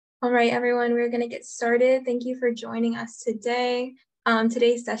All right, everyone, we're going to get started. Thank you for joining us today.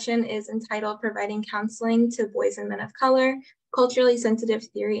 Today's session is entitled Providing Counseling to Boys and Men of Color, Culturally Sensitive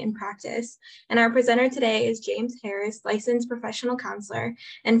Theory and Practice. And our presenter today is James Harris, licensed professional counselor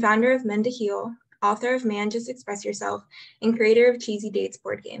and founder of Men to Heal, author of Man, Just Express Yourself, and creator of Cheesy Dates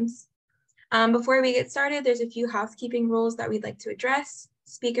board games. Before we get started, there's a few housekeeping rules that we'd like to address.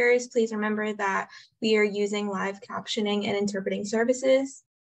 Speakers, please remember that we are using live captioning and interpreting services.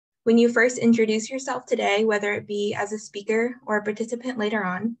 When you first introduce yourself today, whether it be as a speaker or a participant later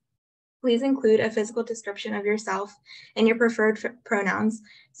on, please include a physical description of yourself and your preferred pronouns,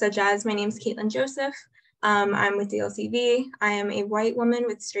 such as my name is 𝐲𝐤𝐬. I'm with dLCV. I am a white woman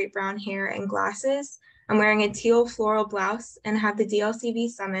with straight brown hair and glasses. I'm wearing a teal floral blouse and have the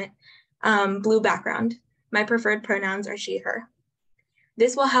dLCV Summit blue background. My preferred pronouns are she, her.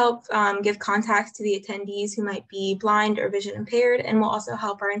 This will help give context to the attendees who might be blind or vision impaired, and will also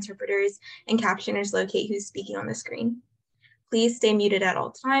help our interpreters and captioners locate who's speaking on the screen. Please stay muted at all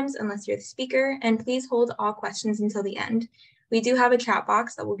times unless you're the speaker, and please hold all questions until the end. We do have a chat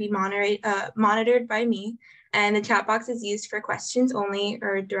box that will be monitored by me, and the chat box is used for questions only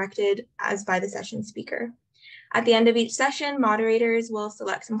or directed as by the session speaker. At the end of each session, moderators will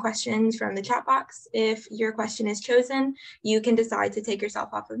select some questions from the chat box. If your question is chosen, you can decide to take yourself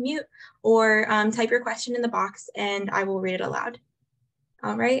off of mute or type your question in the box and I will read it aloud.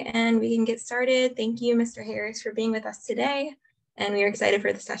 All right, and we can get started. Thank you, Mr. Harris, for being with us today, and we are excited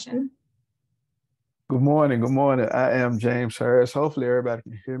for the session. Good morning. Good morning. I am James Harris. Hopefully everybody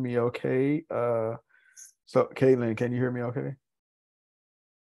can hear me okay. So Caitlin, can you hear me okay?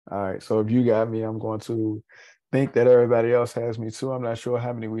 All right, so if you got me, I'm going to think that everybody else has me too. I'm not sure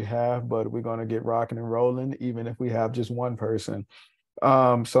how many we have, but we're going to get rocking and rolling, even if we have just one person.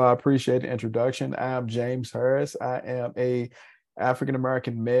 So I appreciate the introduction. I am James Harris. I am a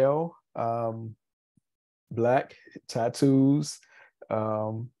African-American male, Black, tattoos,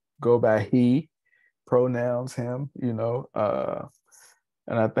 go by he, pronouns him,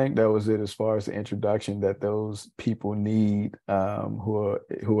 and I think that was it as far as the introduction that those people need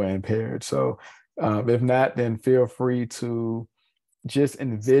who are impaired. So if not, then feel free to just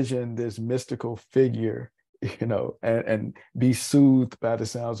envision this mystical figure, and be soothed by the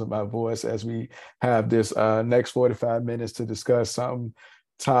sounds of my voice as we have this next 45 minutes to discuss some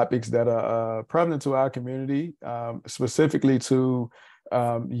topics that are prevalent to our community, specifically to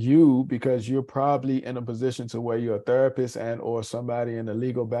you, because you're probably in a position to where you're a therapist and or somebody in a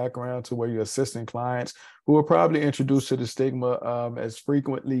legal background to where you're assisting clients who are probably introduced to the stigma as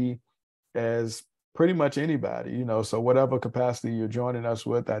frequently as pretty much anybody, so whatever capacity you're joining us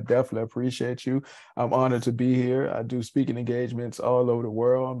with, I definitely appreciate you. I'm honored to be here. I do speaking engagements all over the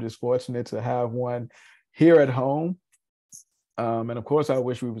world. I'm just fortunate to have one here at home. And of course, I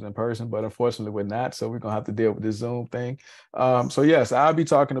wish we was in person, but unfortunately we're not. So we're going to have to deal with this Zoom thing. So yes, I'll be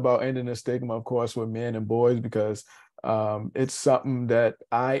talking about ending the stigma, of course, with men and boys, because it's something that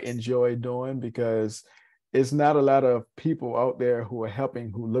I enjoy doing, because it's not a lot of people out there who are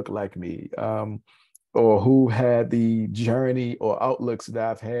helping who look like me, or who had the journey or outlooks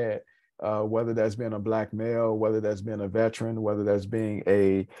that I've had, whether that's been a Black male, whether that's been a veteran, whether that's being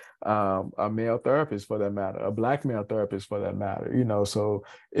a male therapist for that matter, a Black male therapist for that matter, so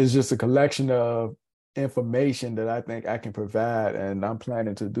it's just a collection of information that I think I can provide, and I'm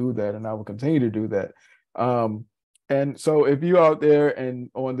planning to do that, and I will continue to do that. And so if you're out there and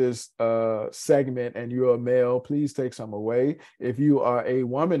on this segment and you're a male, please take some away. If you are a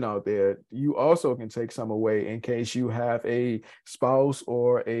woman out there, you also can take some away in case you have a spouse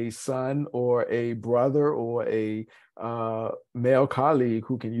or a son or a brother or a male colleague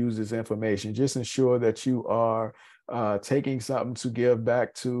who can use this information. Just ensure that you are taking something to give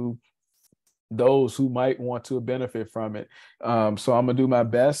back to those who might want to benefit from it. So I'm gonna do my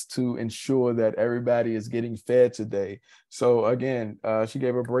best to ensure that everybody is getting fed today. So again, she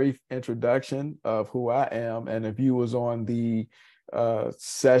gave a brief introduction of who I am. And if you was on the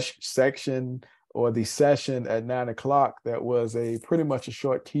section or the session at 9 o'clock, that was pretty much a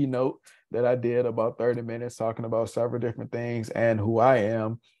short keynote that I did, about 30 minutes, talking about several different things and who I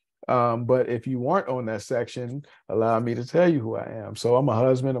am. But if you weren't on that section, allow me to tell you who I am. So I'm a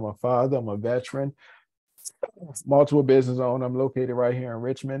husband, I'm a father, I'm a veteran, multiple business owner. I'm located right here in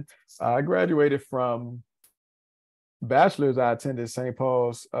Richmond. I graduated from bachelor's. I attended St.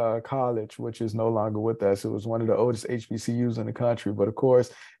 Paul's College, which is no longer with us. It was one of the oldest HBCUs in the country, but of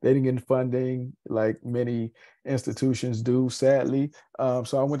course they didn't get funding like many institutions do, sadly.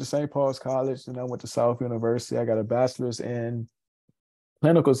 So I went to St. Paul's College, and I went to South University. I got a bachelor's in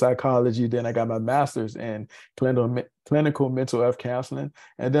clinical psychology. Then I got my master's in clinical mental health counseling.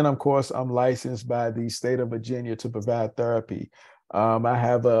 And then, of course, I'm licensed by the state of Virginia to provide therapy. I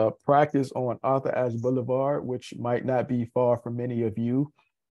have a practice on Arthur Ashe Boulevard, which might not be far from many of you.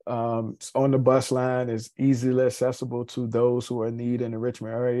 It's on the bus line, is easily accessible to those who are in need in the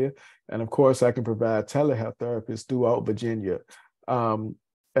Richmond area. And of course, I can provide telehealth therapists throughout Virginia. Um,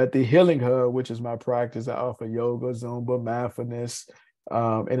 at the Healing Hub, which is my practice, I offer yoga, Zumba, mindfulness,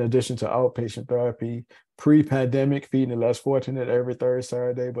 in addition to outpatient therapy. Pre-pandemic, feeding the less fortunate every third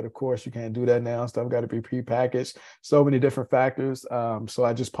Saturday, but of course you can't do that now. Stuff got to be pre-packaged. So many different factors. So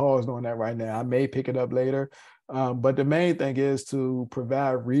I just paused on that right now. I may pick it up later. But the main thing is to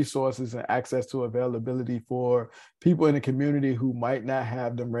provide resources and access to availability for people in the community who might not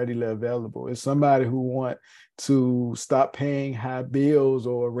have them readily available. It's somebody who want to stop paying high bills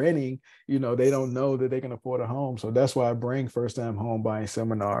or renting, they don't know that they can afford a home. So that's why I bring first-time home buying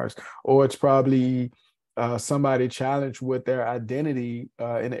seminars. Or it's probably somebody challenged with their identity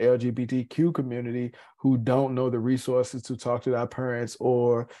in the LGBTQ community who don't know the resources to talk to their parents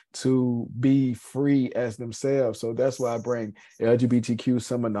or to be free as themselves. So that's why I bring LGBTQ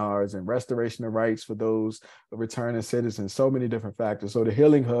seminars and restoration of rights for those returning citizens, so many different factors. So the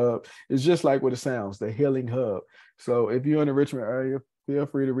Healing Hub is just like what it sounds, the Healing Hub. So if you're in the Richmond area, feel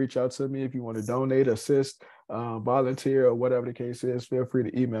free to reach out to me. If you want to donate, assist, volunteer, or whatever the case is, feel free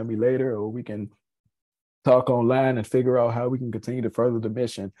to email me later, or we can talk online and figure out how we can continue to further the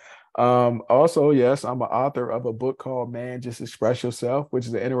mission. Also, yes, I'm an author of a book called Man, Just Express Yourself, which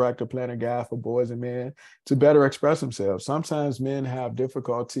is an interactive planner guide for boys and men to better express themselves. Sometimes men have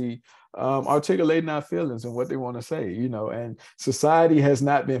difficulty articulating our feelings and what they want to say, and society has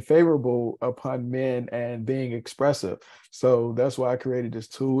not been favorable upon men and being expressive. So that's why I created this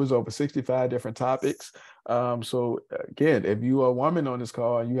tool. It's over 65 different topics. So again, if you are a woman on this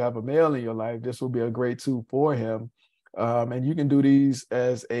call and you have a male in your life, this will be a great tool for him. And you can do these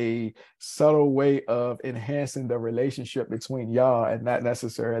as a subtle way of enhancing the relationship between y'all and not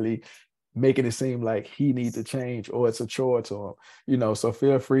necessarily making it seem like he needs to change or it's a chore to him, so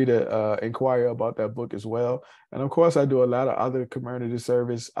feel free to inquire about that book as well. And of course, I do a lot of other community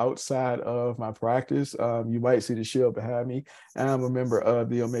service outside of my practice. You might see the shield behind me. I'm a member of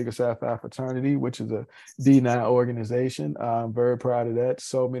the Omega Psi Phi fraternity, which is a D9 organization. I'm very proud of that.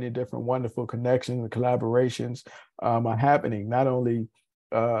 So many different wonderful connections and collaborations are happening, not only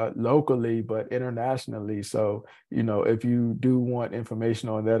locally, but internationally. So, if you do want information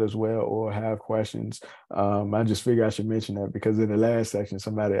on that as well or have questions, I just figure I should mention that because in the last section,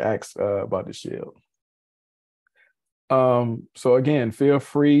 somebody asked about the shield. So again, feel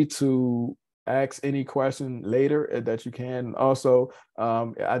free to ask any question later that you can. Also,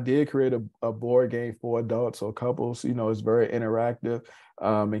 I did create a board game for adults or couples. It's very interactive.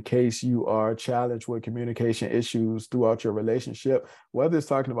 In case you are challenged with communication issues throughout your relationship, whether it's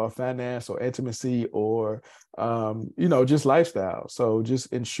talking about finance or intimacy or, just lifestyle. So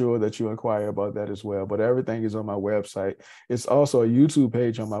just ensure that you inquire about that as well. But everything is on my website. It's also a YouTube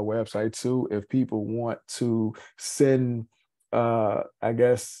page on my website too, if people want to send,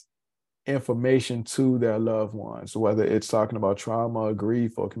 information to their loved ones, whether it's talking about trauma or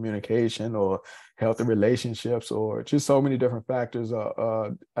grief or communication or healthy relationships or just so many different factors.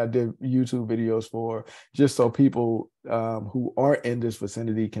 I did YouTube videos for just so people who aren't in this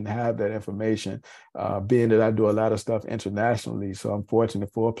vicinity can have that information, being that I do a lot of stuff internationally. So I'm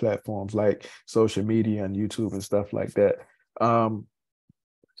fortunate for platforms like social media and YouTube and stuff like that.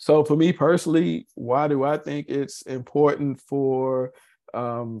 So for me personally, why do I think it's important for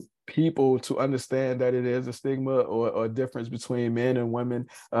people to understand that it is a stigma or a difference between men and women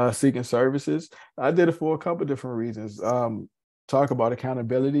seeking services? I did it for a couple of different reasons. Talk about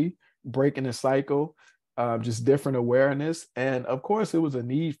accountability, breaking the cycle, just different awareness. And of course, it was a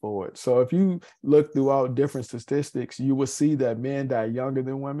need for it. So if you look throughout different statistics, you will see that men die younger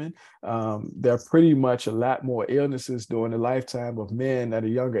than women. There are pretty much a lot more illnesses during the lifetime of men at a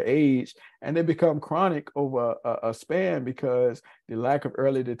younger age, and they become chronic over a span because the lack of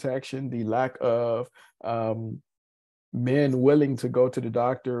early detection, the lack of men willing to go to the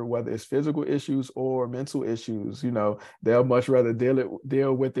doctor, whether it's physical issues or mental issues, they'll much rather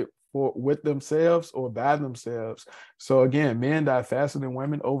deal with it with themselves or by themselves. So again, men die faster than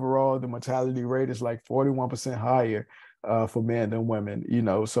women. Overall, the mortality rate is like 41% higher for men than women,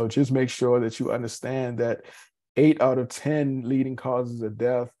 so just make sure that you understand that 8 out of 10 leading causes of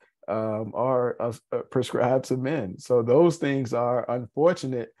death are prescribed to men. So those things are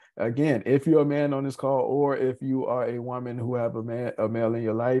unfortunate. Again, if you're a man on this call, or if you are a woman who have a male in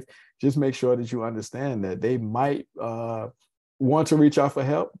your life, just make sure that you understand that they might want to reach out for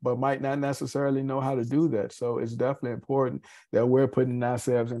help, but might not necessarily know how to do that. So it's definitely important that we're putting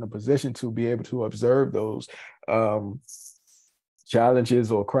ourselves in a position to be able to observe those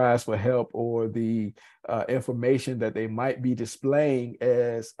challenges or cries for help, or the information that they might be displaying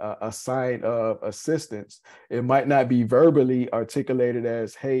as a sign of assistance. It might not be verbally articulated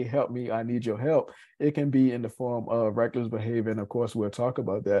as, hey, help me, I need your help. It can be in the form of reckless behavior. And of course, we'll talk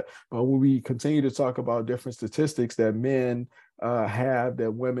about that. But when we continue to talk about different statistics that men have,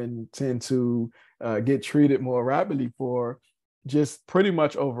 that women tend to get treated more rapidly for, just pretty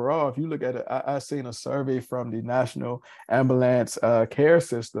much overall, if you look at it, I've seen a survey from the National Ambulance Care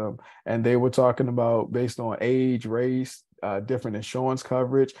System, and they were talking about, based on age, race, different insurance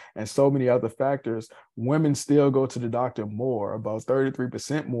coverage, and so many other factors, women still go to the doctor more, about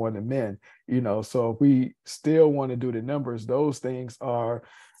 33% more than men. You know, so if we still want to do the numbers, those things are,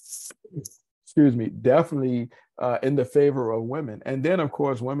 excuse me, definitely in the favor of women. And then, of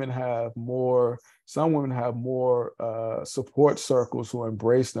course, some women have more support circles who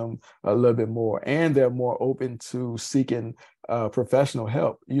embrace them a little bit more, and they're more open to seeking professional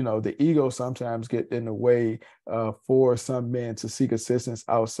help. You know, the ego sometimes get in the way for some men to seek assistance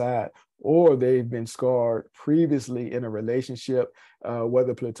outside, or they've been scarred previously in a relationship,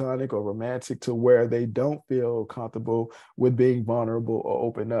 whether platonic or romantic, to where they don't feel comfortable with being vulnerable or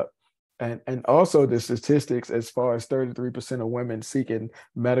open up. And also the statistics, as far as 33% of women seeking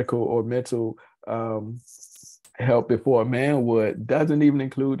medical or mental help before a man would, doesn't even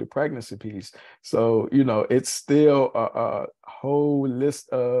include the pregnancy piece. So, you know, it's still a whole list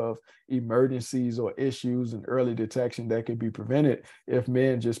of emergencies or issues and early detection that could be prevented if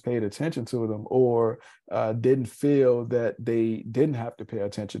men just paid attention to them, or didn't feel that they didn't have to pay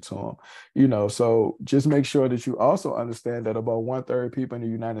attention to them. You know, so just make sure that you also understand that about 1/3 of people in the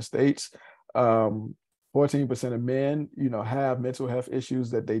United States, 14% of men, you know, have mental health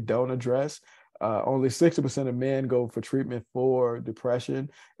issues that they don't address. Only 60% of men go for treatment for depression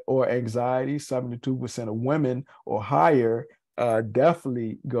or anxiety. 72% of women or higher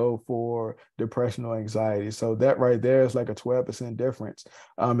definitely go for depression or anxiety. So that right there is like a 12% difference.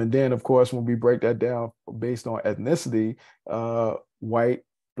 And then, of course, when we break that down based on ethnicity, white,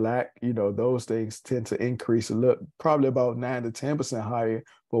 Black, you know, those things tend to increase a little, probably about 9 to 10% higher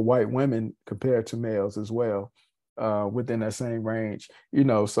for white women compared to males as well, within that same range. You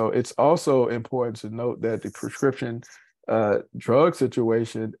know, so it's also important to note that the prescription drug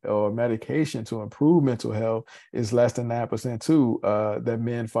situation or medication to improve mental health is less than 9% too, that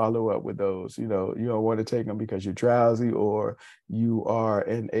men follow up with those. You know, you don't want to take them because you're drowsy, or you are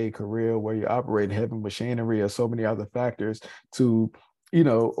in a career where you operate heavy machinery, or so many other factors to, you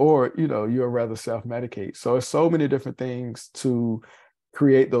know, or, you know, you'll rather self-medicate. So it's so many different things to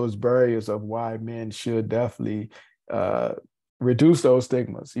create those barriers of why men should definitely reduce those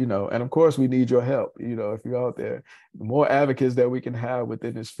stigmas, you know. And of course, we need your help. You know, if you're out there, the more advocates that we can have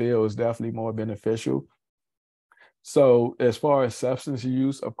within this field is definitely more beneficial. So as far as substance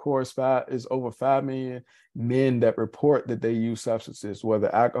use, of course, is over 5 million men that report that they use substances,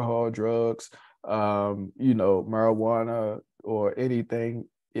 whether alcohol, drugs, you know, marijuana, or anything,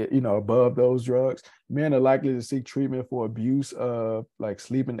 you know, above those drugs. Men are likely to seek treatment for abuse of like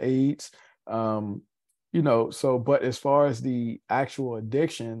sleeping aids. You know, so, but as far as the actual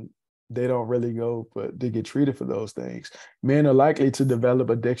addiction, they don't really go but they get treated for those things. Men are likely to develop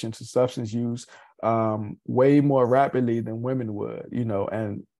addiction to substance use way more rapidly than women would, you know,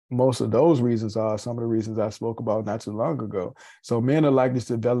 and most of those reasons are some of the reasons I spoke about not too long ago. So men are likely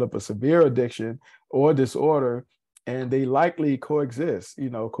to develop a severe addiction or disorder, and they likely coexist, you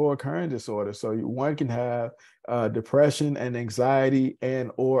know, co-occurring disorder. So one can have depression and anxiety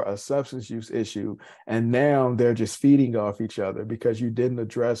and or a substance use issue, and now they're just feeding off each other because you didn't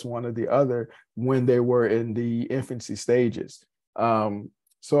address one or the other when they were in the infancy stages.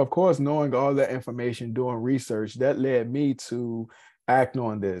 So of course, knowing all that information, doing research, that led me to act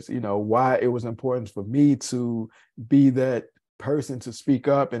on this, you know, why it was important for me to be that person to speak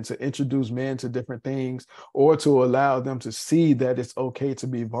up and to introduce men to different things, or to allow them to see that it's okay to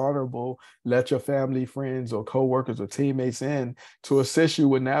be vulnerable. Let your family, friends, or coworkers or teammates in to assist you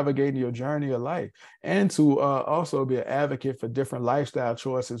with navigating your journey of life, and to also be an advocate for different lifestyle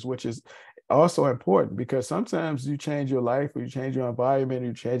choices, which is also important, because sometimes you change your life, or you change your environment,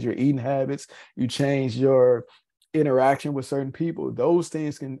 you change your eating habits, you change your interaction with certain people. Those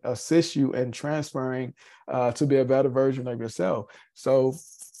things can assist you in transferring to be a better version of yourself. So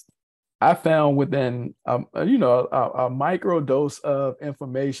I found within, you know, a micro dose of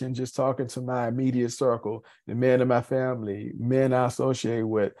information, just talking to my immediate circle, the men in my family, men I associate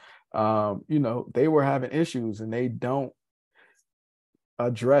with, you know, they were having issues, and they don't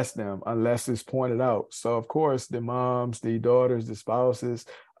address them unless it's pointed out. So of course, the moms, the daughters, the spouses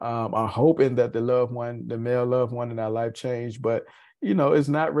are hoping that the loved one, the male loved one in our life change, but it's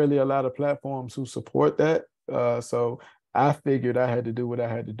not really a lot of platforms who support that. So I figured I had to do what I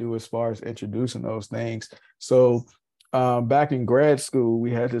had to do as far as introducing those things. So back in grad school,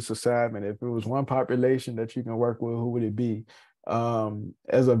 we had this assignment. If it was one population that you can work with, who would it be?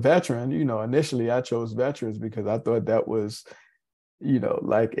 As a veteran, initially I chose veterans because I thought that was,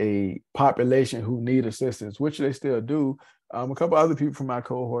 like a population who need assistance, which they still do. A couple other people from my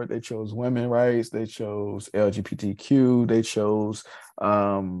cohort, they chose women rights, they chose LGBTQ, they chose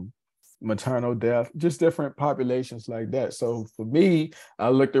maternal death, just different populations like that. So for me, I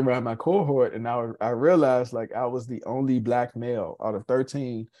looked around my cohort and I realized like I was the only Black male out of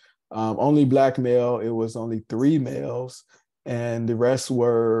 13, only Black male. It was only 3 males and the rest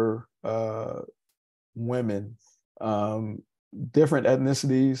were women. Different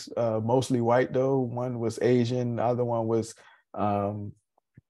ethnicities, mostly white though. One was Asian, the other one was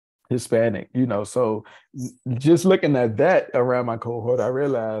Hispanic, So just looking at that around my cohort, I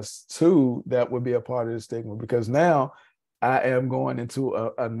realized too, that would be a part of the stigma because now I am going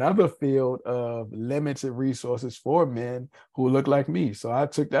into another field of limited resources for men who look like me. So I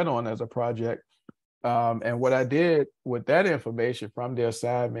took that on as a project. And what I did with that information from the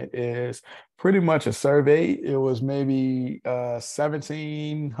assignment is pretty much a survey. It was maybe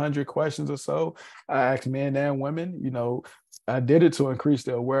 1,700 questions or so. I asked men and women, I did it to increase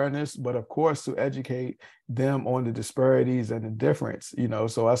their awareness, but of course to educate them on the disparities and the difference,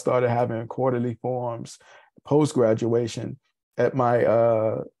 So I started having quarterly forums post-graduation at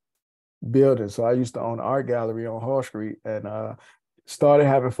my building. So I used to own an art gallery on Hall Street and started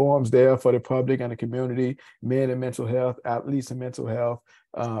having forums there for the public and the community, men and mental health, athletes and mental health,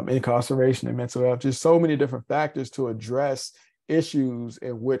 incarceration and mental health, just so many different factors to address issues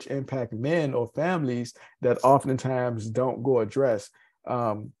in which impact men or families that oftentimes don't go addressed.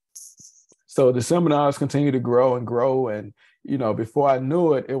 So the seminars continue to grow and grow. And, before I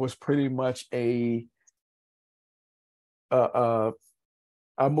knew it, it was pretty much a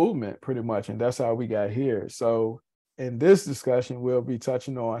movement pretty much. And that's how we got here. So in this discussion, we'll be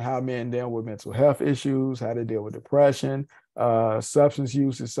touching on how men deal with mental health issues, how they deal with depression, substance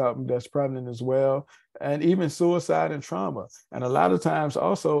use is something that's prevalent as well, and even suicide and trauma. And a lot of times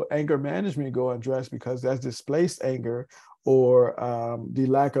also anger management go addressed because that's displaced anger or the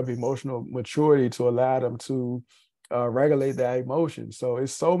lack of emotional maturity to allow them to regulate their emotions. So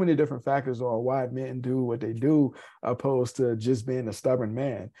it's so many different factors on why men do what they do, opposed to just being a stubborn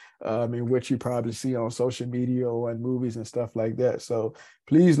man, in which you probably see on social media or in movies and stuff like that. So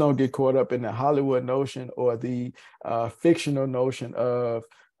please don't get caught up in the Hollywood notion or the fictional notion of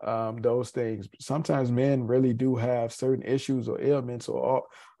those things. Sometimes men really do have certain issues or ailments or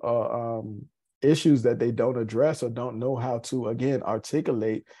issues that they don't address or don't know how to, again,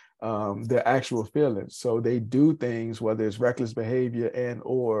 articulate their actual feelings. So they do things, whether it's reckless behavior and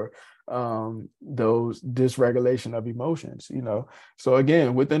or those dysregulation of emotions, So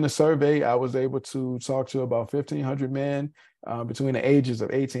again, within the survey, I was able to talk to about 1,500 men between the ages of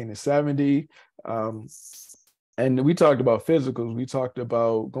 18 and 70. And we talked about physicals. We talked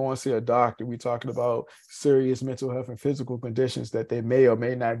about going to see a doctor. We talked about serious mental health and physical conditions that they may or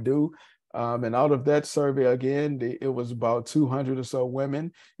may not do. And out of that survey, again, it was about 200 or so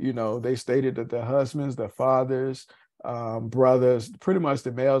women. They stated that their husbands, their fathers, brothers, pretty much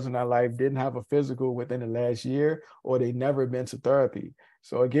the males in their life didn't have a physical within the last year, or they never been to therapy.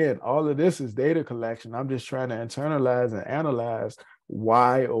 So again, all of this is data collection. I'm just trying to internalize and analyze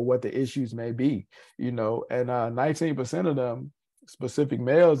why or what the issues may be, and 19% of them, specific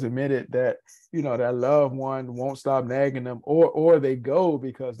males, admitted that that loved one won't stop nagging them, or they go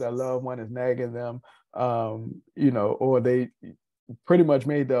because that loved one is nagging them, or they pretty much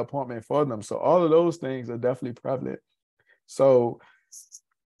made the appointment for them. So all of those things are definitely prevalent. So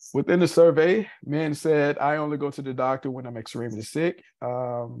within the survey, men said, I only go to the doctor when I'm extremely sick.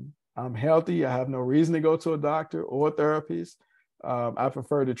 I'm healthy. I have no reason to go to a doctor or a therapist. I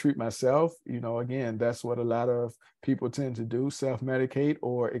prefer to treat myself. Again, that's what a lot of people tend to do, self-medicate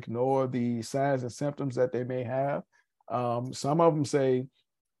or ignore the signs and symptoms that they may have. Some of them say,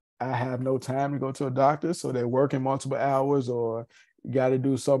 I have no time to go to a doctor, so they're working multiple hours or got to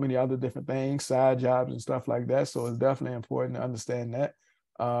do so many other different things, side jobs and stuff like that. So it's definitely important to understand that.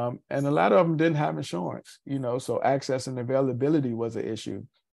 And a lot of them didn't have insurance, so access and availability was an issue.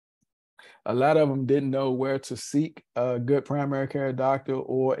 A lot of them didn't know where to seek a good primary care doctor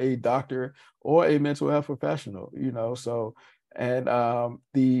or a mental health professional, So, and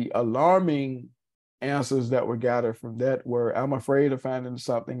the alarming answers that were gathered from that were, I'm afraid of finding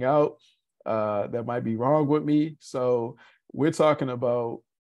something out that might be wrong with me. So we're talking about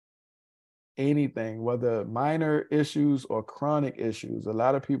anything, whether minor issues or chronic issues. A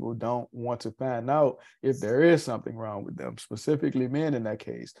lot of people don't want to find out if there is something wrong with them, specifically men in that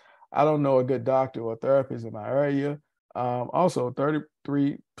case. I don't know a good doctor or therapist in my area. Also,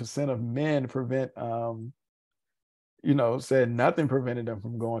 33% of men said nothing prevented them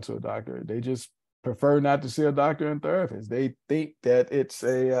from going to a doctor. They just prefer not to see a doctor and therapist. They think that it's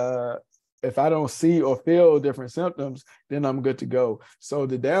if I don't see or feel different symptoms, then I'm good to go. So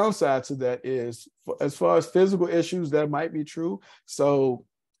the downside to that is, as far as physical issues, that might be true. So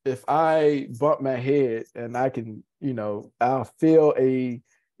if I bump my head and I can, I'll feel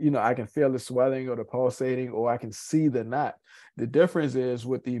I can feel the swelling or the pulsating, or I can see the knot. The difference is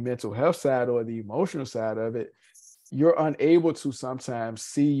with the mental health side or the emotional side of it, you're unable to sometimes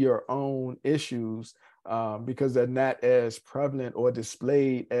see your own issues because they're not as prevalent or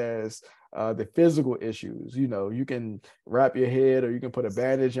displayed as the physical issues. You can wrap your head or you can put a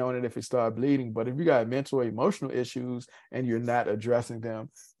bandage on it if it starts bleeding. But if you got mental or emotional issues and you're not addressing them,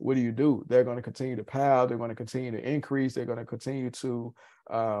 what do? They're going to continue to pile. They're going to continue to increase. They're going to continue to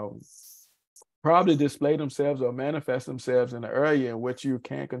probably display themselves or manifest themselves in an area in which you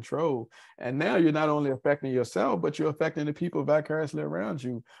can't control. And now you're not only affecting yourself, but you're affecting the people vicariously around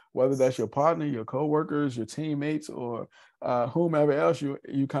you, whether that's your partner, your coworkers, your teammates, or whomever else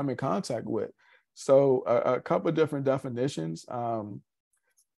you come in contact with. So a couple of different definitions. I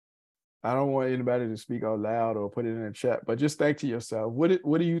don't want anybody to speak out loud or put it in the chat, but just think to yourself, what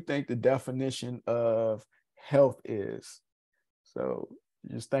do you think the definition of health is? So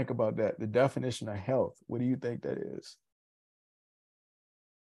just think about that. The definition of health. What do you think that is?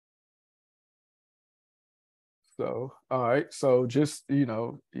 So, all right. So just,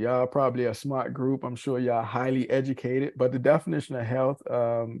 y'all probably a smart group. I'm sure y'all highly educated, but the definition of health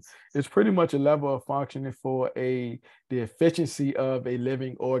is pretty much a level of functioning for the efficiency of a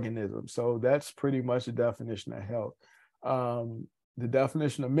living organism. So that's pretty much the definition of health. The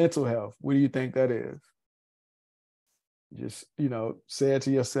definition of mental health. What do you think that is? Just, say it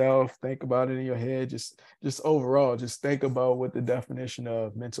to yourself, think about it in your head, just overall, just think about what the definition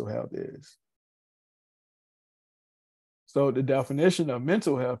of mental health is. So the definition of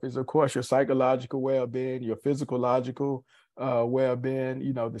mental health is, of course, your psychological well-being, your physiological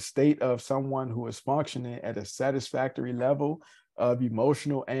well-being, the state of someone who is functioning at a satisfactory level of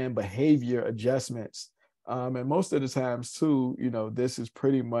emotional and behavior adjustments. And most of the times too, this is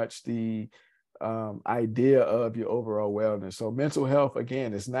pretty much the idea of your overall wellness. So mental health,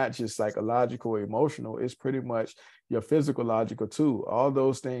 again, it's not just psychological or emotional, it's pretty much your physiological too. All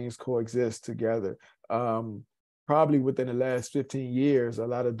those things coexist together. Probably within the last 15 years, a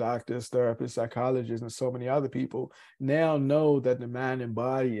lot of doctors, therapists, psychologists, and so many other people now know that the mind and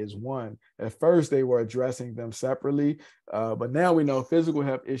body is one. At first, they were addressing them separately, but now we know physical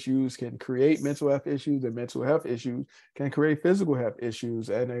health issues can create mental health issues, and mental health issues can create physical health issues.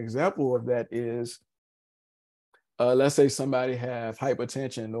 And an example of that is, let's say somebody has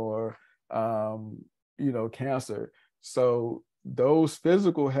hypertension or, cancer. So those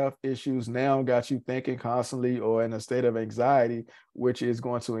physical health issues now got you thinking constantly or in a state of anxiety, which is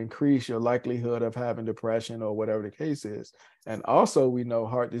going to increase your likelihood of having depression or whatever the case is. And also, we know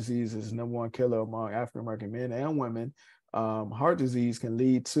heart disease is the #1 killer among African-American men and women. Heart disease can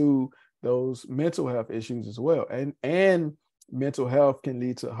lead to those mental health issues as well. And mental health can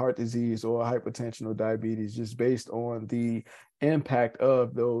lead to heart disease or hypertension or diabetes, just based on the impact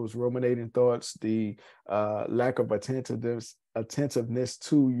of those ruminating thoughts, the lack of attentiveness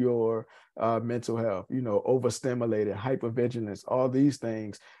to your mental health, overstimulated, hypervigilance, all these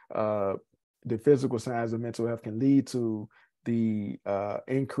things. The physical signs of mental health can lead to the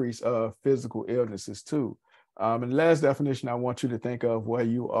increase of physical illnesses too. And the last definition I want you to think of where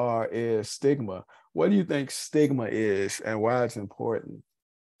you are is stigma. What do you think stigma is and why it's important?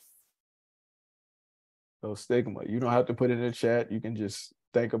 So stigma, you don't have to put it in the chat. You can just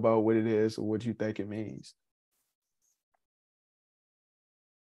think about what it is or what you think it means.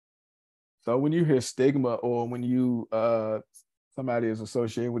 So when you hear stigma, or when you somebody is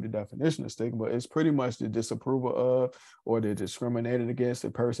associated with the definition of stigma, it's pretty much the disapproval of or the discriminated against a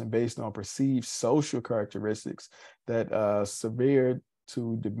person based on perceived social characteristics that severe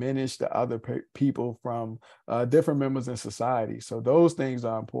to diminish the other people from different members in society. So those things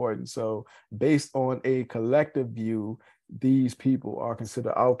are important. So based on a collective view, these people are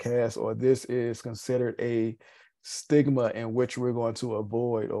considered outcasts, or this is considered a stigma in which we're going to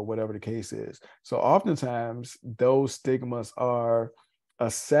avoid, or whatever the case is. So oftentimes those stigmas are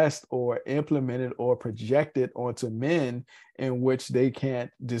assessed or implemented or projected onto men in which they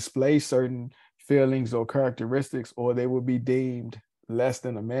can't display certain feelings or characteristics, or they will be deemed less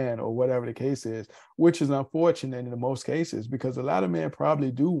than a man, or whatever the case is, which is unfortunate in most cases, because a lot of men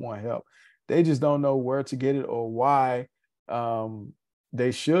probably do want help. They just don't know where to get it or why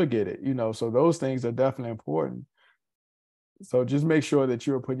they should get it, so those things are definitely important. So just make sure that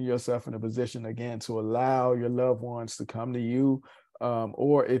you're putting yourself in a position, again, to allow your loved ones to come to you,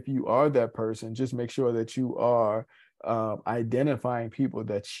 or if you are that person, just make sure that you are identifying people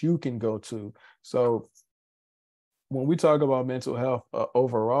that you can go to. So when we talk about mental health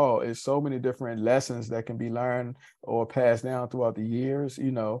overall, it's so many different lessons that can be learned or passed down throughout the years.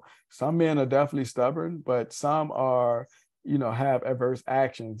 Some men are definitely stubborn, but some are, have adverse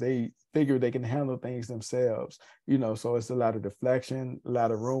actions. They figure they can handle things themselves, so it's a lot of deflection, a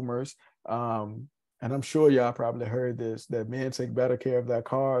lot of rumors. And I'm sure y'all probably heard this, that men take better care of their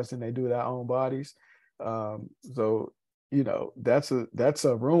cars than they do their own bodies. So that's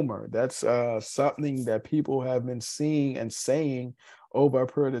a rumor. That's something that people have been seeing and saying over a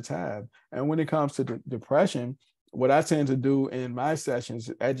period of time. And when it comes to depression, what I tend to do in my sessions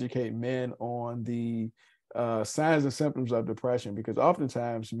is educate men on the signs and symptoms of depression, because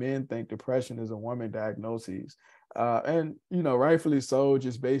oftentimes men think depression is a woman diagnosis. And rightfully so,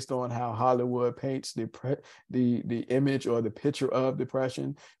 just based on how Hollywood paints the image or the picture of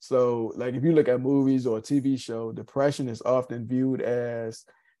depression. So, like, if you look at movies or a TV show, depression is often viewed as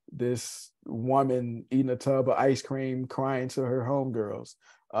this woman eating a tub of ice cream, crying to her homegirls.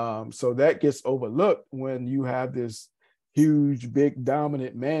 So that gets overlooked when you have this huge, big,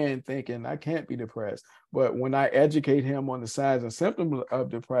 dominant man thinking, I can't be depressed. But when I educate him on the signs and symptoms of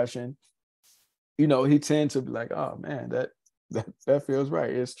depression, he tends to be like, oh man, that feels right.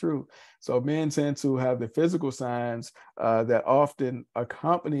 It's true. So men tend to have the physical signs that often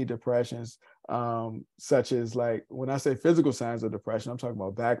accompany depressions, such as, like, when I say physical signs of depression, I'm talking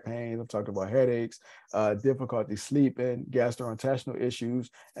about back pain, I'm talking about headaches, difficulty sleeping, gastrointestinal issues,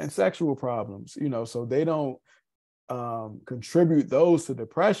 and sexual problems. So they don't contribute those to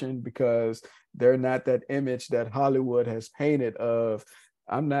depression because they're not that image that Hollywood has painted of,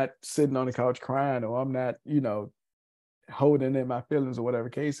 I'm not sitting on the couch crying, or I'm not, holding in my feelings, or whatever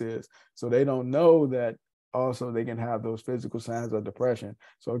case is. So they don't know that also they can have those physical signs of depression.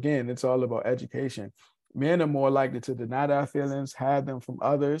 So again, it's all about education. Men are more likely to deny their feelings, hide them from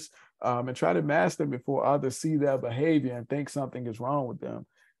others, and try to mask them before others see their behavior and think something is wrong with them.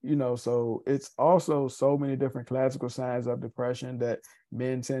 So it's also so many different classical signs of depression that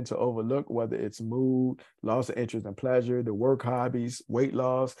men tend to overlook, whether it's mood, loss of interest and pleasure, the work hobbies, weight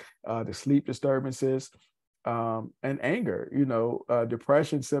loss, the sleep disturbances, and anger.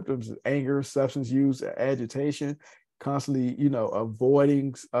 Depression symptoms: anger, substance use, agitation, constantly,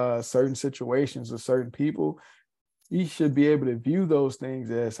 avoiding certain situations or certain people. You should be able to view those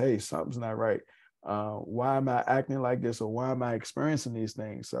things as, hey, something's not right. Why am I acting like this, or why am I experiencing these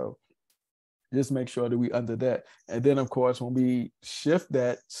things? So just make sure that we under that. And then, of course, when we shift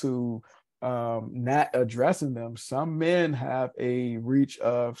that to not addressing them, some men have a reach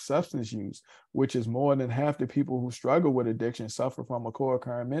of substance use, which is more than half the people who struggle with addiction suffer from a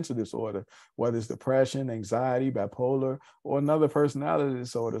co-occurring mental disorder, whether it's depression, anxiety, bipolar, or another personality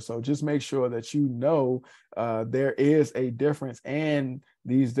disorder. So just make sure that there is a difference, and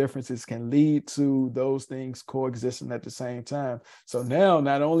these differences can lead to those things coexisting at the same time. So now,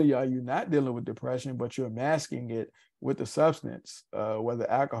 not only are you not dealing with depression, but you're masking it with the substance, whether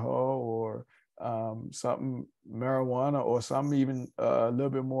alcohol or something, marijuana, or something even a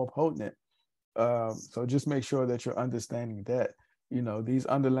little bit more potent. So just make sure that you're understanding that, these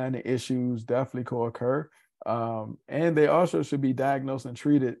underlying issues definitely co-occur. And they also should be diagnosed and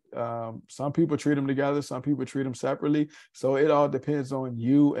treated. Some people treat them together, some people treat them separately. So it all depends on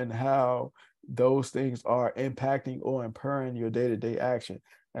you and how those things are impacting or impairing your day-to-day action.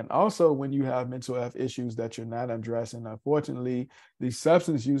 And also, when you have mental health issues that you're not addressing, unfortunately, the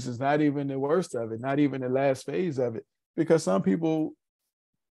substance use is not even the worst of it, not even the last phase of it, because some people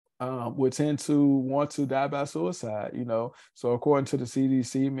would tend to want to die by suicide. So according to the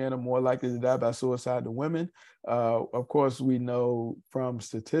CDC, men are more likely to die by suicide than women. Of course, we know from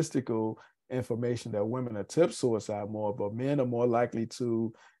statistical information that women attempt suicide more, but men are more likely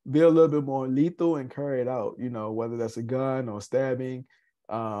to be a little bit more lethal and carry it out, whether that's a gun or stabbing,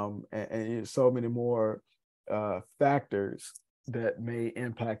 and so many more factors that may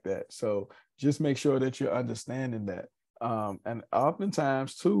impact that. So just make sure that you're understanding that. And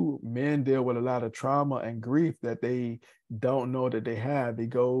oftentimes too, men deal with a lot of trauma and grief that they don't know that they have. It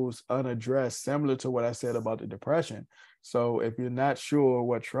goes unaddressed, similar to what I said about the depression. So if you're not sure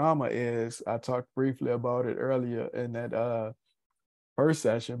what trauma is, I talked briefly about it earlier in that first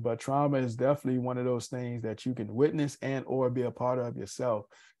session, but trauma is definitely one of those things that you can witness and or be a part of yourself.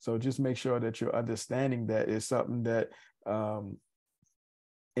 So just make sure that you're understanding that it's something that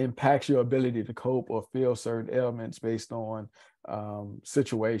impacts your ability to cope or feel certain ailments based on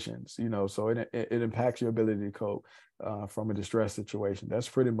situations, so it impacts your ability to cope from a distress situation. That's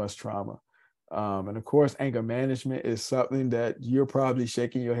pretty much trauma. And of course, anger management is something that you're probably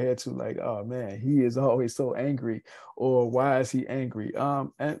shaking your head to, like, oh man, he is always so angry, or why is he angry?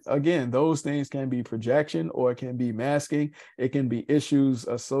 And again, those things can be projection, or it can be masking. It can be issues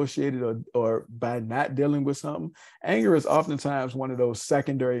associated or by not dealing with something. Anger is oftentimes one of those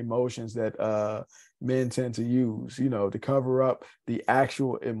secondary emotions that men tend to use, to cover up the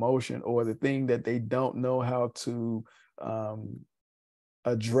actual emotion or the thing that they don't know how to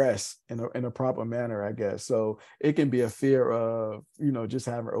address in a proper manner, I guess. So it can be a fear of, just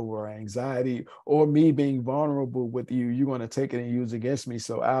having over anxiety, or me being vulnerable with you. You're going to take it and use against me.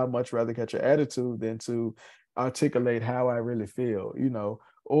 So I'll much rather catch your attitude than to articulate how I really feel,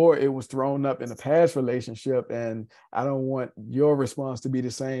 or it was thrown up in a past relationship and I don't want your response to be the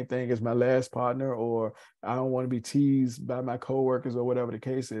same thing as my last partner, or I don't want to be teased by my coworkers, or whatever the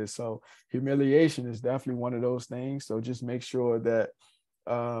case is. So humiliation is definitely one of those things. So just make sure that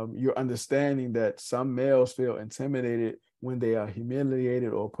you're understanding that some males feel intimidated when they are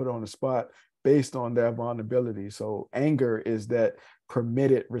humiliated or put on the spot based on their vulnerability. So anger is that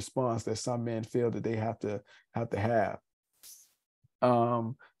permitted response that some men feel that they have to have.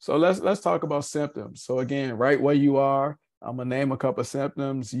 So let's talk about symptoms. So again, right where you are, I'm gonna name a couple of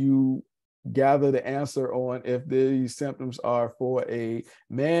symptoms. You gather the answer on if these symptoms are for a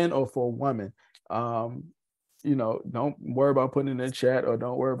man or for a woman. Don't worry about putting it in the chat, or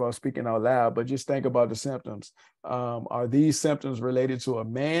don't worry about speaking out loud, but just think about the symptoms. Are these symptoms related to a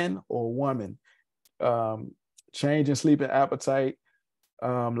man or a woman? Change in sleep and appetite,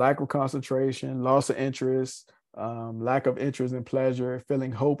 lack of concentration, loss of interest, lack of interest and pleasure,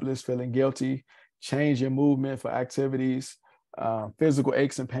 feeling hopeless, feeling guilty, change in movement for activities, physical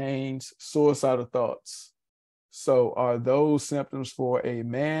aches and pains, suicidal thoughts. So are those symptoms for a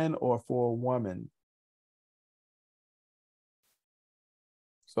man or for a woman?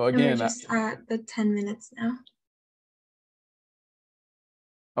 So again, we're just at the 10 minutes now.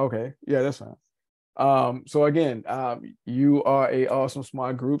 Okay, yeah, that's fine. So again, you are a awesome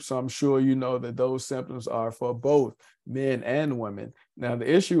smart group, so I'm sure you know that those symptoms are for both men and women. Now,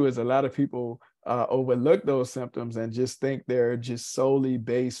 the issue is a lot of people overlook those symptoms and just think they're just solely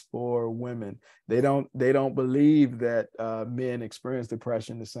based for women. They don't believe that men experience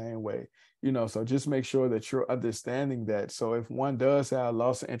depression the same way. So just make sure that you're understanding that. So if one does have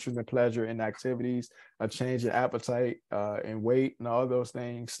loss of interest and pleasure in activities, a change in appetite and weight and all those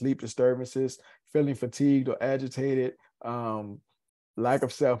things, sleep disturbances, feeling fatigued or agitated, lack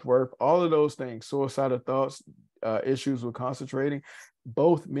of self-worth, all of those things, suicidal thoughts, issues with concentrating,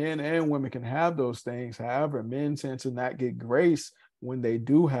 both men and women can have those things. However, men tend to not get grace when they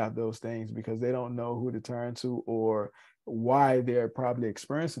do have those things because they don't know who to turn to or why they're probably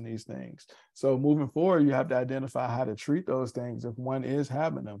experiencing these things. So moving forward, you have to identify how to treat those things if one is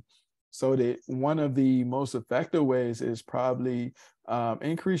having them. So that one of the most effective ways is probably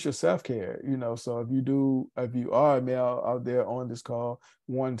increase your self-care. So if you are a male out there on this call,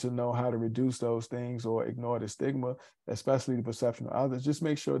 wanting to know how to reduce those things or ignore the stigma, especially the perception of others, just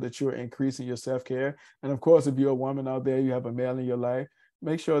make sure that you're increasing your self-care. And of course, if you're a woman out there, you have a male in your life,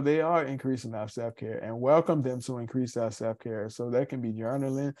 make sure they are increasing our self-care and welcome them to increase our self-care. So that can be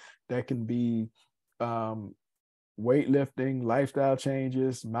journaling, that can be weightlifting, lifestyle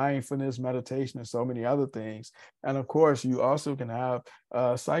changes, mindfulness, meditation, and so many other things. And of course, you also can have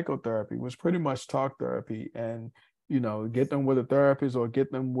psychotherapy, which is pretty much talk therapy, and get them with a therapist or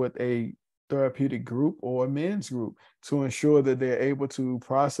get them with a therapeutic group or a men's group to ensure that they're able to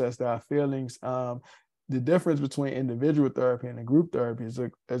process their feelings. The difference between individual therapy and a group therapy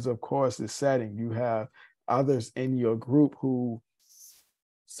is of course the setting. You have others in your group who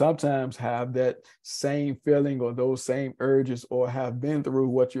sometimes have that same feeling or those same urges or have been through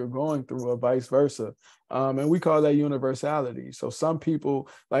what you're going through or vice versa. And we call that universality. So some people,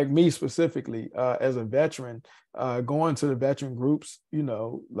 like me specifically, as a veteran, going to the veteran groups,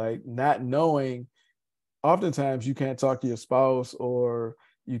 like not knowing, oftentimes you can't talk to your spouse or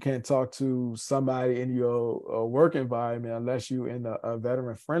You can't talk to somebody in your work environment unless you're in a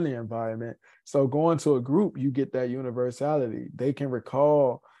veteran-friendly environment. So going to a group, you get that universality. They can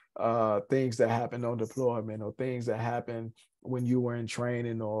recall things that happened on deployment or things that happened when you were in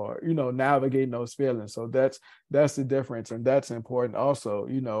training, or navigating those feelings. So that's the difference, and that's important also.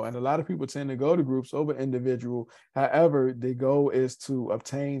 And a lot of people tend to go to groups over individual. However, the goal is to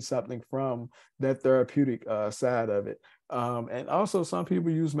obtain something from that therapeutic side of it. And also some people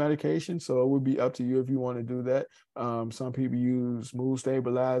use medication, so it would be up to you if you want to do that. Some people use mood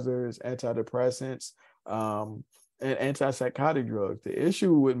stabilizers, antidepressants, and antipsychotic drugs. The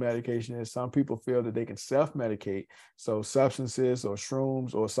issue with medication is some people feel that they can self-medicate. So substances or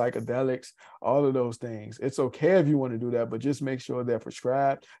shrooms or psychedelics, all of those things. It's okay if you want to do that, but just make sure they're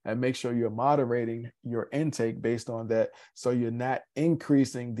prescribed and make sure you're moderating your intake based on that, so you're not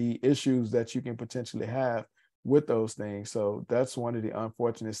increasing the issues that you can potentially have with those things. So that's one of the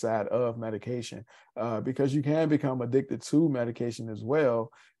unfortunate side of medication, because you can become addicted to medication as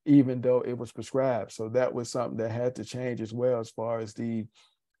well, even though it was prescribed. So that was something that had to change as well, as far as the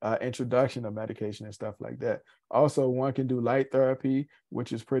introduction of medication and stuff like that. Also, one can do light therapy,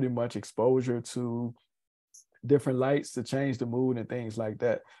 which is pretty much exposure to different lights to change the mood and things like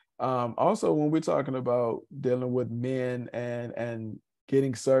that. Also, when we're talking about dealing with men and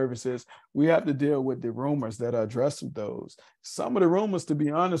getting services, we have to deal with the rumors that are addressed with those. Some of the rumors, to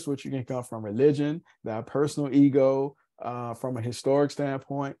be honest with you, can come from religion, our personal ego, from a historic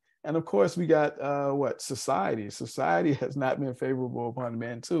standpoint. And of course, we got society. Society has not been favorable upon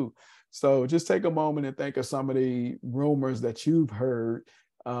men too. So just take a moment and think of some of the rumors that you've heard.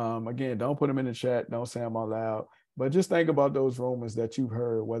 Again, don't put them in the chat, don't say them out loud, but just think about those rumors that you've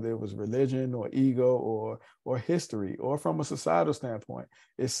heard, whether it was religion or ego or history, or from a societal standpoint.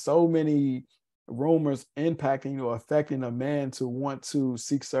 It's so many rumors impacting or affecting a man to want to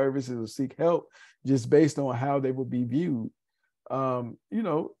seek services or seek help just based on how they will be viewed.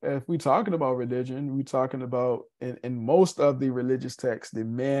 If we're talking about religion, we're talking about in most of the religious texts, the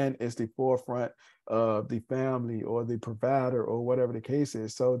man is the forefront of the family or the provider or whatever the case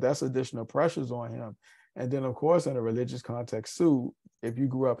is. So that's additional pressures on him. And then, of course, in a religious context too, if you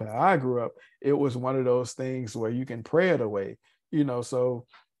grew up how I grew up, it was one of those things where you can pray it away, so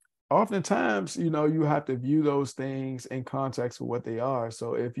oftentimes, you have to view those things in context with what they are.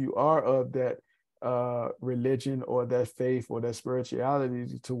 So if you are of that religion or that faith or that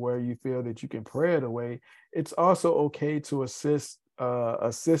spirituality to where you feel that you can pray it away, it's also okay to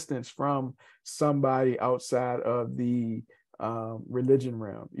assistance from somebody outside of the religion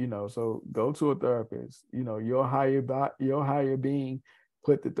realm. So go to a therapist. Your higher being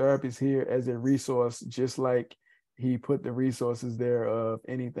put the therapist here as a resource, just like he put the resources there of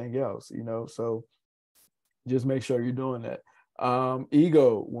anything else. So just make sure you're doing that.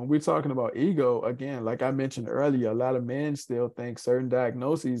 Ego, when we're talking about ego, again, like I mentioned earlier, a lot of men still think certain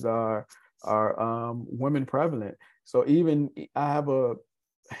diagnoses are women prevalent. So even I have a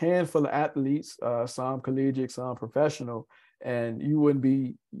handful of athletes, some collegiate, some professional, and you wouldn't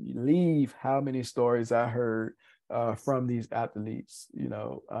believe how many stories I heard from these athletes.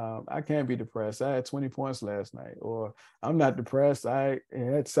 I can't be depressed. I had 20 points last night, or I'm not depressed. I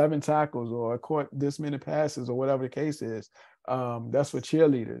had 7 tackles, or I caught this many passes, or whatever the case is. That's for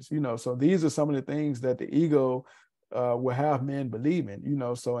cheerleaders, so these are some of the things that the ego will have men believing,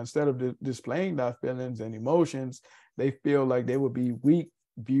 so instead of displaying their feelings and emotions, they feel like they would be weak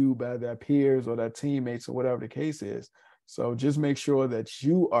viewed by their peers or their teammates or whatever the case is. So just make sure that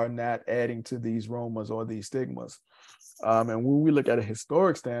you are not adding to these rumors or these stigmas. And when we look at a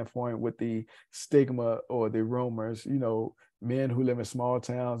historic standpoint with the stigma or the rumors, men who live in small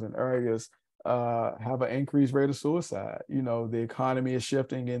towns and areas have an increased rate of suicide. The economy is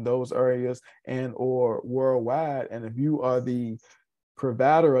shifting in those areas and or worldwide. And if you are the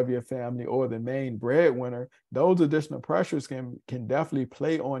provider of your family or the main breadwinner, those additional pressures can definitely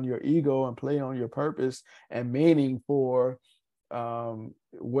play on your ego and play on your purpose and meaning for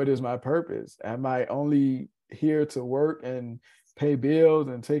what is my purpose? Am I only here to work and pay bills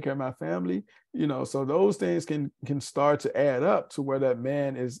and take care of my family? So those things can start to add up to where that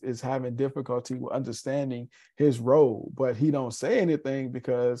man is having difficulty with understanding his role, but he don't say anything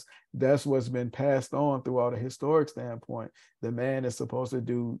because that's what's been passed on throughout a historic standpoint. The man is supposed to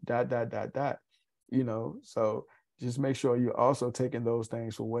do ... So just make sure you're also taking those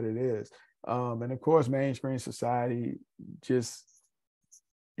things for what it is. And of course, mainstream society just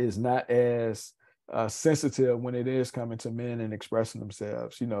is not as sensitive when it is coming to men and expressing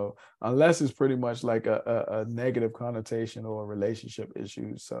themselves, unless it's pretty much like a negative connotation or a relationship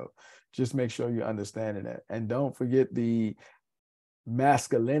issue. So just make sure you're understanding that. And don't forget the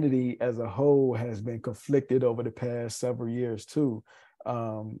masculinity as a whole has been conflicted over the past several years too.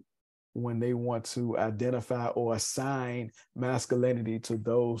 When they want to identify or assign masculinity to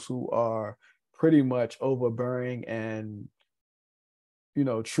those who are pretty much overbearing and, you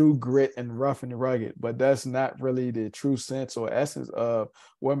know, true grit and rough and rugged, but that's not really the true sense or essence of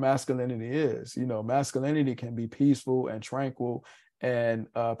what masculinity is. You know, masculinity can be peaceful and tranquil and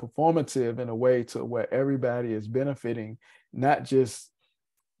performative in a way to where everybody is benefiting, not just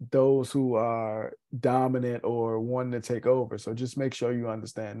those who are dominant or wanting to take over. So just make sure you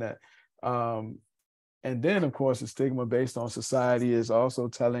understand that. And then, of course, the stigma based on society is also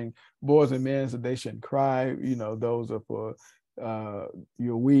telling boys and men that they shouldn't cry. You know, those are for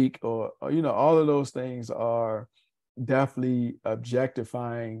you're weak, or you know, all of those things are definitely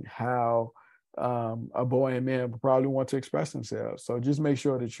objectifying how a boy and man probably want to express themselves. So just make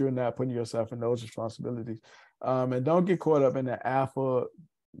sure that you're not putting yourself in those responsibilities, and don't get caught up in the alpha,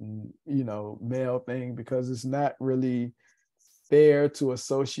 you know, male thing, because it's not really fair to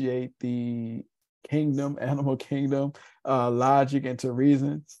associate the kingdom, animal kingdom, logic into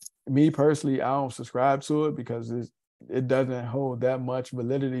reason. Me personally, I don't subscribe to it because it doesn't hold that much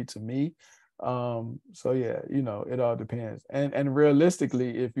validity to me. So yeah, you know, it all depends. And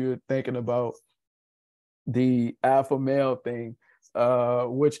realistically, if you're thinking about the alpha male thing,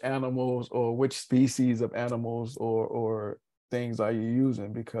 which animals or which species of animals or things are you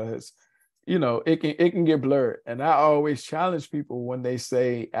using? Because you know, it can get blurred. And I always challenge people when they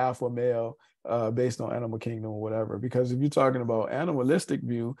say alpha male based on animal kingdom or whatever, because if you're talking about animalistic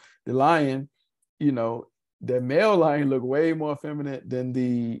view, the lion, you know, the male lion look way more feminine than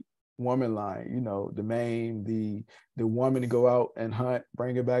the woman lion. You know, the mane, the woman to go out and hunt,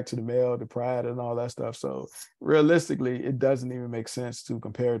 bring it back to the male, the pride and all that stuff. So realistically, it doesn't even make sense to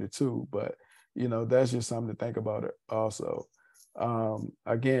compare the two, but you know, that's just something to think about it also.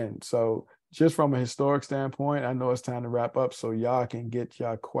 Again, so just from a historic standpoint, I know it's time to wrap up, so y'all can get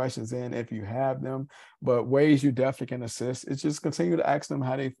your questions in if you have them, but ways you definitely can assist is just continue to ask them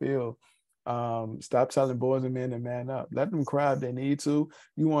how they feel. Stop telling boys and men to man up. Let them cry if they need to.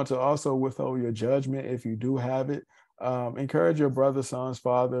 You want to also withhold your judgment if you do have it. Encourage your brother, son's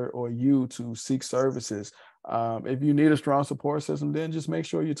father, or you to seek services. If you need a strong support system, then just make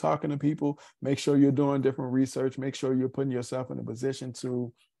sure you're talking to people, make sure you're doing different research, make sure you're putting yourself in a position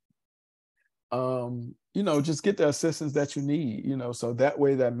to you know, just get the assistance that you need, you know, so that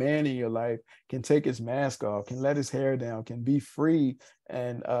way that man in your life can take his mask off, can let his hair down, can be free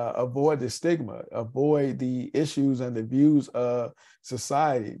and avoid the stigma, avoid the issues and the views of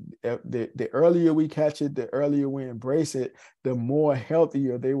society. The earlier we catch it, the earlier we embrace it, the more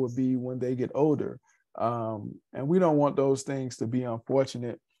healthier they will be when they get older. And we don't want those things to be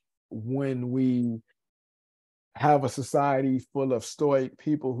unfortunate when we have a society full of stoic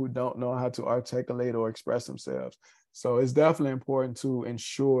people who don't know how to articulate or express themselves. So it's definitely important to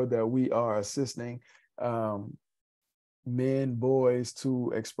ensure that we are assisting men, boys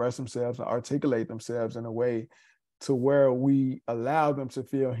to express themselves and articulate themselves in a way to where we allow them to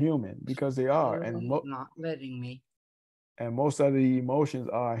feel human, because they are. And not letting me. And most of the emotions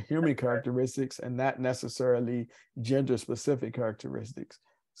are human characteristics and not necessarily gender specific characteristics.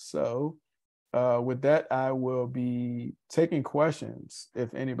 So with that, I will be taking questions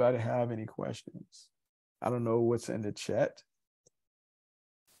if anybody have any questions. I don't know what's in the chat.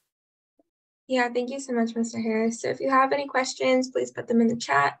 Yeah, thank you so much, Mr. Harris. So if you have any questions, please put them in the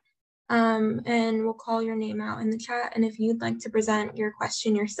chat, and we'll call your name out in the chat. And if you'd like to present your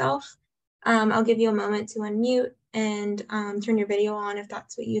question yourself, I'll give you a moment to unmute and turn your video on if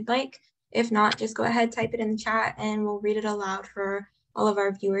that's what you'd like. If not, just go ahead, type it in the chat, and we'll read it aloud for all of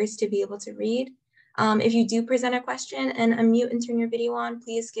our viewers to be able to read. If you do present a question and unmute and turn your video on,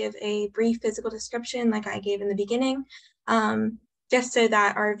 please give a brief physical description like I gave in the beginning, just so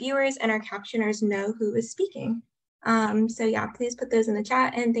that our viewers and our captioners know who is speaking. So yeah, please put those in the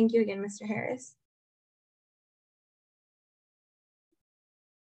chat, and thank you again, Mr. Harris.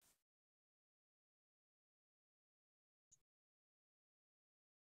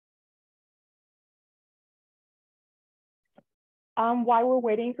 While we're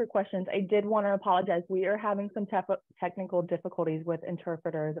waiting for questions, I did want to apologize. We are having some technical difficulties with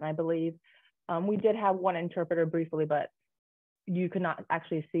interpreters, and I believe we did have one interpreter briefly, but you could not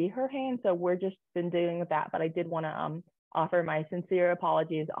actually see her hand, so we're just been dealing with that. But I did want to offer my sincere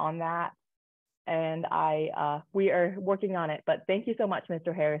apologies on that, and we are working on it. But thank you so much,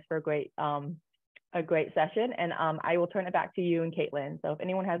 Mr. Harris, for a great session, and I will turn it back to you and Caitlin. So if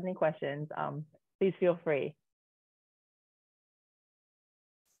anyone has any questions, please feel free.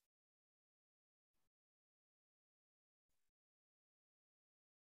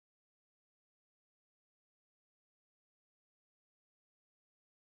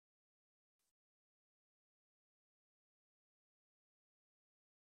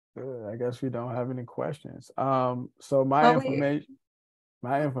 Good. I guess we don't have any questions. So Oh, wait.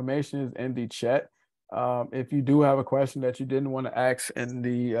 my information is in the chat. If you do have a question that you didn't want to ask in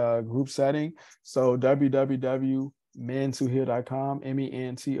the group setting, so www.mentoheal.com,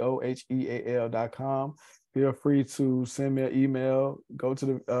 mentoheal.com. Feel free to send me an email. Go to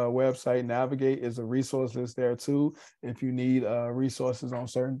the website, navigate is a resource list there too, if you need resources on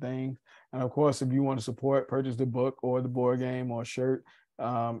certain things. And of course, if you want to support, purchase the book or the board game or shirt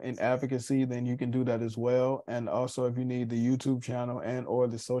in advocacy, then you can do that as well. And also, if you need the YouTube channel and or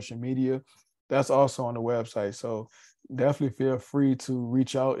the social media, that's also on the website. So definitely feel free to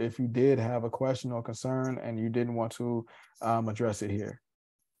reach out if you did have a question or concern and you didn't want to address it here.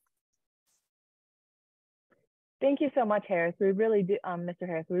 Thank you so much, Harris. We really do, Mr.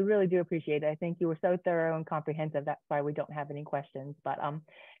 Harris, we really do appreciate it. I think you were so thorough and comprehensive. That's why we don't have any questions. But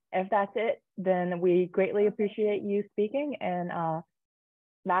if that's it, then we greatly appreciate you speaking. And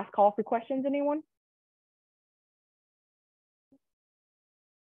last call for questions, anyone?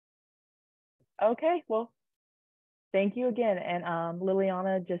 Okay, well, thank you again. And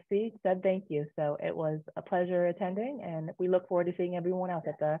Liliana just said thank you. So it was a pleasure attending, and we look forward to seeing everyone else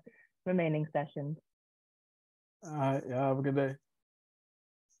at the remaining sessions. All right, y'all have a good day.